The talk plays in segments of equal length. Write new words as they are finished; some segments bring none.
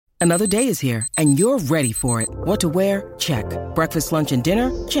Another day is here, and you're ready for it. What to wear? Check. Breakfast, lunch, and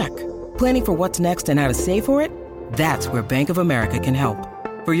dinner? Check. Planning for what's next and how to save for it? That's where Bank of America can help.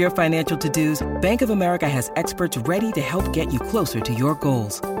 For your financial to-dos, Bank of America has experts ready to help get you closer to your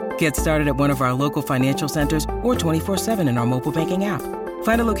goals. Get started at one of our local financial centers or 24/7 in our mobile banking app.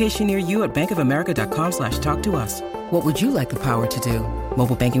 Find a location near you at bankofamerica.com/talktous. What would you like the power to do?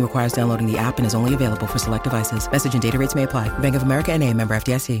 Mobile banking requires downloading the app and is only available for select devices. Message and data rates may apply. Bank of America N.A., member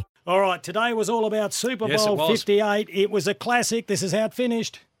FDIC. All right, today was all about Super Bowl 58. It was a classic. This is how it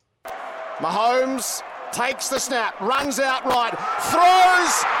finished. Mahomes takes the snap, runs out right,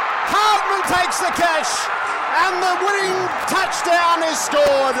 throws, Hartman takes the catch, and the winning touchdown is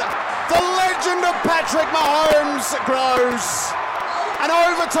scored. The legend of Patrick Mahomes grows. An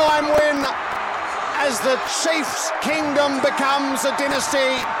overtime win as the Chiefs' kingdom becomes a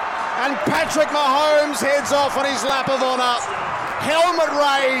dynasty, and Patrick Mahomes heads off on his lap of honour. Helmet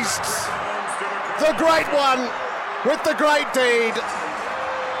raised, the great one with the great deed,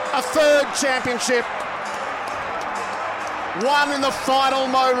 a third championship, won in the final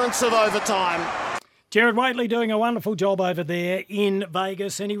moments of overtime. Gerard Whateley doing a wonderful job over there in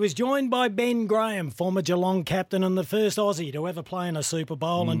Vegas, and he was joined by Ben Graham, former Geelong captain and the first Aussie to ever play in a Super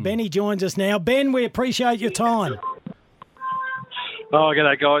Bowl. And Benny joins us now. Ben, we appreciate your time. Oh,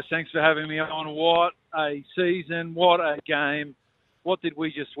 g'day guys. Thanks for having me on. What a season. What a game. What did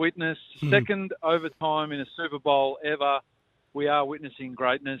we just witness? Second overtime in a Super Bowl ever. We are witnessing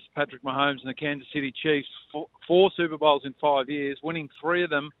greatness. Patrick Mahomes and the Kansas City Chiefs, four Super Bowls in 5 years, winning three of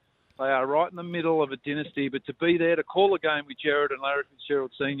them. They are right in the middle of a dynasty. But to be there to call a game with Gerard and Larry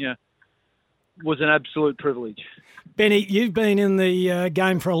Fitzgerald Sr. was an absolute privilege. Benny, you've been in the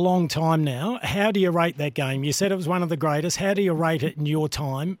game for a long time now. How do you rate that game? You said it was one of the greatest. How do you rate it in your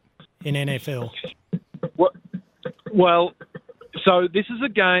time in NFL? Well, so this is a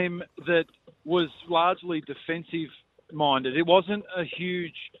game that was largely defensive-minded. It wasn't a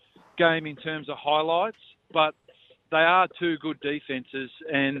huge game in terms of highlights, but they are two good defences,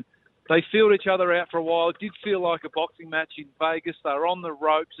 and they filled each other out for a while. It did feel like a boxing match in Vegas. They were on the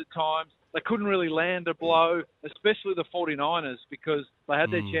ropes at times. They couldn't really land a blow, especially the 49ers, because they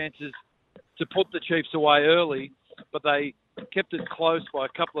had their chances to put the Chiefs away early, but they kept it close by a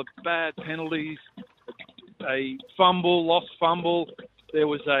couple of bad penalties, a lost fumble. There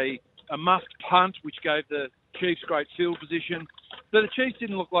was a muffed punt, which gave the Chiefs great field position. So the Chiefs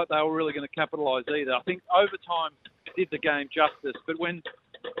didn't look like they were really going to capitalise either. I think overtime did the game justice. But when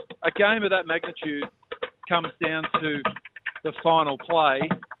a game of that magnitude comes down to the final play,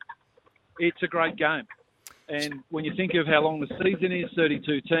 it's a great game. And when you think of how long the season is,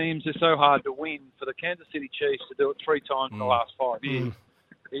 32 teams, they're so hard to win. For the Kansas City Chiefs to do it three times in the last 5 years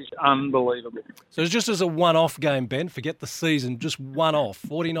is unbelievable. So it's just as a one-off game, Ben, forget the season, just one-off,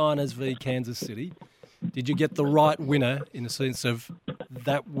 49ers v Kansas City. Did you get the right winner in the sense of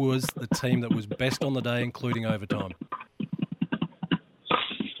that was the team that was best on the day, including overtime?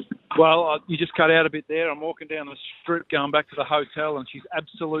 Well, you just cut out a bit there. I'm walking down the strip going back to the hotel, and she's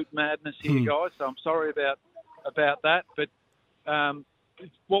absolute madness here, guys. So I'm sorry about that. But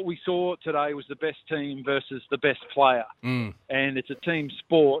what we saw today was the best team versus the best player. And it's a team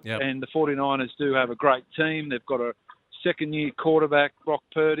sport, and the 49ers do have a great team. They've got a second-year quarterback, Brock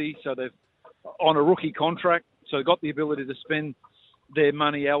Purdy, so they've on a rookie contract, so they've got the ability to spend their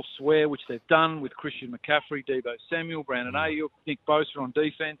money elsewhere, which they've done with Christian McCaffrey, Deebo Samuel, Brandon Ayuk, Nick Bosa on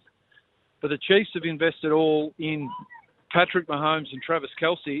defense. But the Chiefs have invested all in Patrick Mahomes and Travis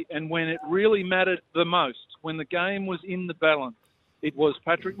Kelce, and when it really mattered the most, when the game was in the balance, it was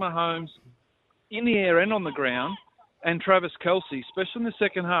Patrick Mahomes in the air and on the ground, and Travis Kelce, especially in the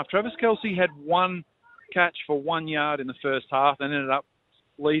second half. Travis Kelce had one catch for 1 yard in the first half and ended up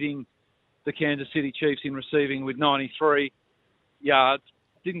leading the Kansas City Chiefs in receiving with 93 yards.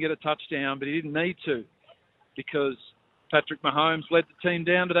 Didn't get a touchdown, but he didn't need to because Patrick Mahomes led the team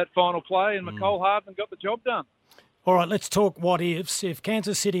down to that final play and Mecole Hardman got the job done. All right, let's talk what-ifs. If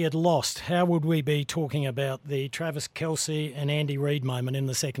Kansas City had lost, how would we be talking about the Travis Kelce and Andy Reid moment in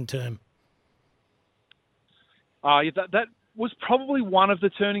the second term? That was probably one of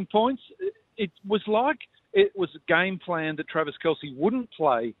the turning points. It was like it was a game plan that Travis Kelce wouldn't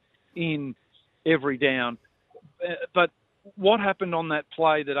play in every down. But what happened on that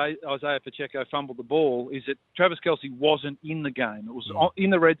play that Isaiah Pacheco fumbled the ball is that Travis Kelce wasn't in the game. It was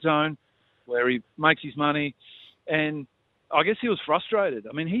in the red zone where he makes his money. And I guess he was frustrated.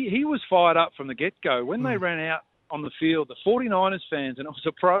 I mean, he was fired up from the get-go. When they ran out on the field, the 49ers fans, and it was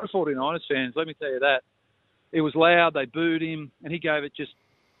a pro 49ers fans, let me tell you that, it was loud, they booed him, and he gave it just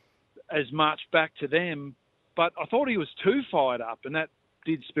as much back to them. But I thought he was too fired up, and that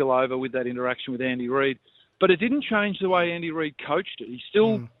did spill over with that interaction with Andy Reid. But it didn't change the way Andy Reid coached it. He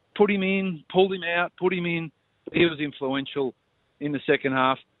still put him in, pulled him out, put him in. He was influential in the second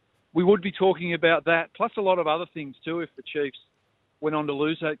half. We would be talking about that, plus a lot of other things too, if the Chiefs went on to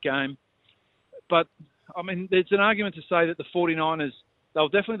lose that game. But, I mean, there's an argument to say that the 49ers, they were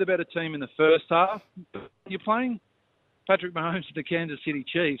definitely the better team in the first half. You're playing Patrick Mahomes and the Kansas City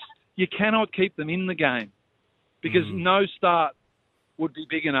Chiefs. You cannot keep them in the game because no start would be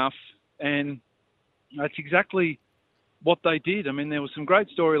big enough, and that's exactly what they did. I mean, there were some great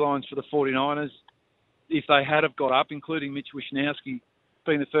storylines for the 49ers if they had have got up, including Mitch Wishnowsky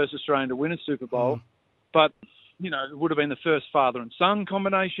being the first Australian to win a Super Bowl. But, you know, it would have been the first father and son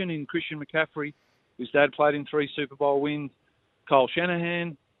combination in Christian McCaffrey, whose dad played in 3 Super Bowl wins. Kyle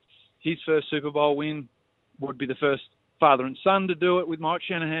Shanahan, his first Super Bowl win would be the first father and son to do it, with Mike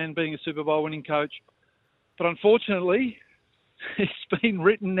Shanahan being a Super Bowl winning coach. But unfortunately, it's been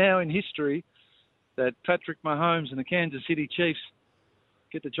written now in history that Patrick Mahomes and the Kansas City Chiefs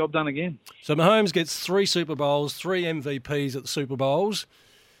get the job done again. So Mahomes gets 3 Super Bowls, 3 MVPs at the Super Bowls.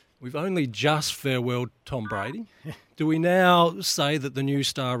 We've only just farewelled Tom Brady. Do we now say that the new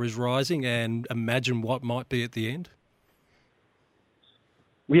star is rising and imagine what might be at the end?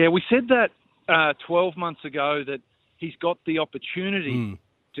 Yeah, we said that 12 months ago, that he's got the opportunity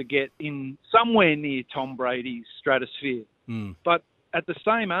to get in somewhere near Tom Brady's stratosphere. But at the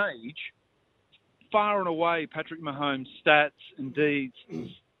same age, far and away, Patrick Mahomes' stats and deeds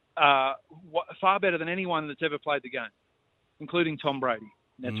are far better than anyone that's ever played the game, including Tom Brady.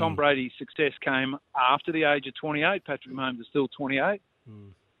 Now, Tom Brady's success came after the age of 28. Patrick Mahomes is still 28.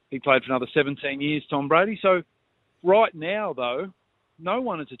 He played for another 17 years, Tom Brady. So right now, though, no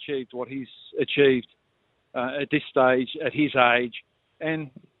one has achieved what he's achieved at this stage, at his age. And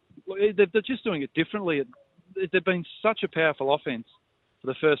they're just doing it differently. They've been such a powerful offense for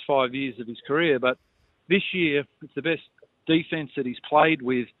the first 5 years of his career. But this year, it's the best defense that he's played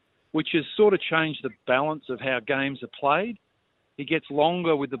with, which has sort of changed the balance of how games are played. He gets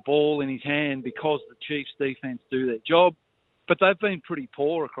longer with the ball in his hand because the Chiefs' defense do their job. But they've been pretty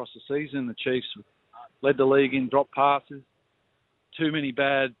poor across the season. The Chiefs led the league in drop passes, too many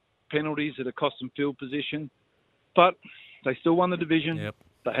bad penalties that have cost them field position. But they still won the division. Yep.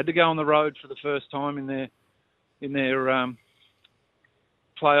 They had to go on the road for the first time in their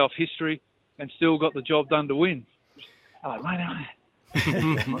playoff history and still got the job done to win. Oh,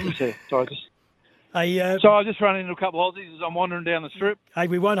 mate, So I just run into a couple of Aussies as I'm wandering down the strip. Hey,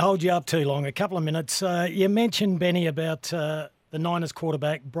 we won't hold you up too long. A couple of minutes. You mentioned, Benny, about the Niners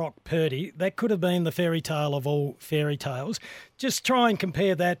quarterback, Brock Purdy. That could have been the fairy tale of all fairy tales. Just try and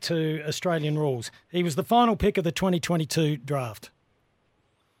compare that to Australian rules. He was the final pick of the 2022 draft.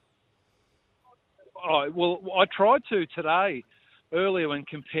 Oh, well, I tried to today, earlier, when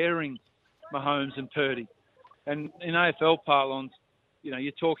comparing Mahomes and Purdy. And in AFL parlance, you know,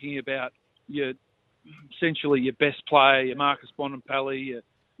 you're talking about essentially your best player, your Marcus Bontempelli,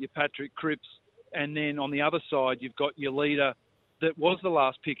 your Patrick Cripps, and then on the other side, you've got your leader that was the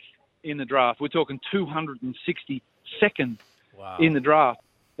last pick in the draft. We're talking 262nd in the draft.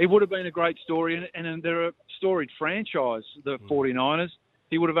 It would have been a great story, and they're a storied franchise, the 49ers.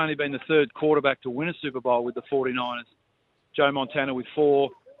 He would have only been the third quarterback to win a Super Bowl with the 49ers. Joe Montana with 4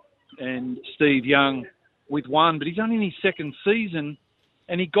 and Steve Young with 1. But he's only in his second season,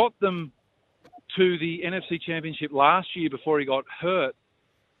 and he got them to the NFC Championship last year before he got hurt.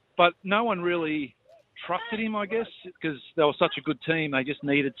 But no one really trusted him, I guess, because they were such a good team. They just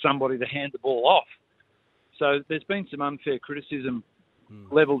needed somebody to hand the ball off. So there's been some unfair criticism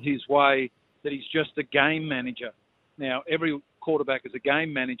levelled his way that he's just a game manager. Now, every quarterback is a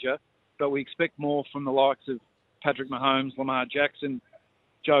game manager, but we expect more from the likes of Patrick Mahomes, Lamar Jackson,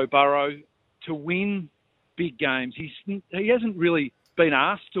 Joe Burrow to win big games. He hasn't really been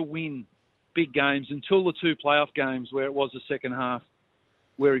asked to win big games until the 2 playoff games where it was the second half,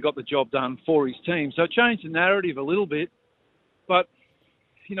 where he got the job done for his team. So it changed the narrative a little bit. But,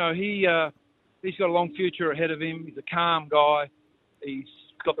 you know, he's got a long future ahead of him. He's a calm guy. He's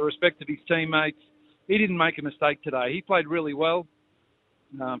got the respect of his teammates. He didn't make a mistake today. He played really well.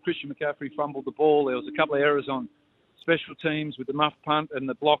 Christian McCaffrey fumbled the ball. There was a couple of errors on special teams with the muff punt and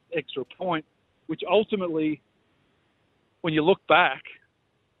the blocked extra point, which ultimately, when you look back,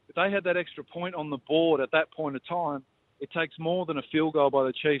 if they had that extra point on the board at that point of time, it takes more than a field goal by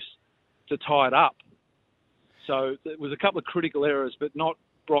the Chiefs to tie it up. So there was a couple of critical errors, but not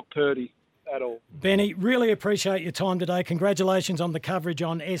Brock Purdy at all. Benny, really appreciate your time today. Congratulations on the coverage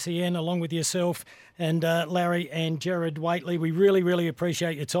on SEN, along with yourself and Larry and Jared Waitley. We really, really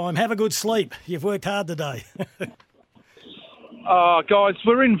appreciate your time. Have a good sleep. You've worked hard today. Oh, guys,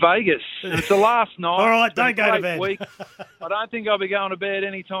 we're in Vegas. It's the last night. All right, It's been don't go a to great bed. week. I don't think I'll be going to bed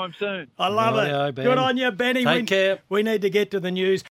anytime soon. I love Rightio, it. Ben. Good on you, Benny. Take care. We need to get to the news.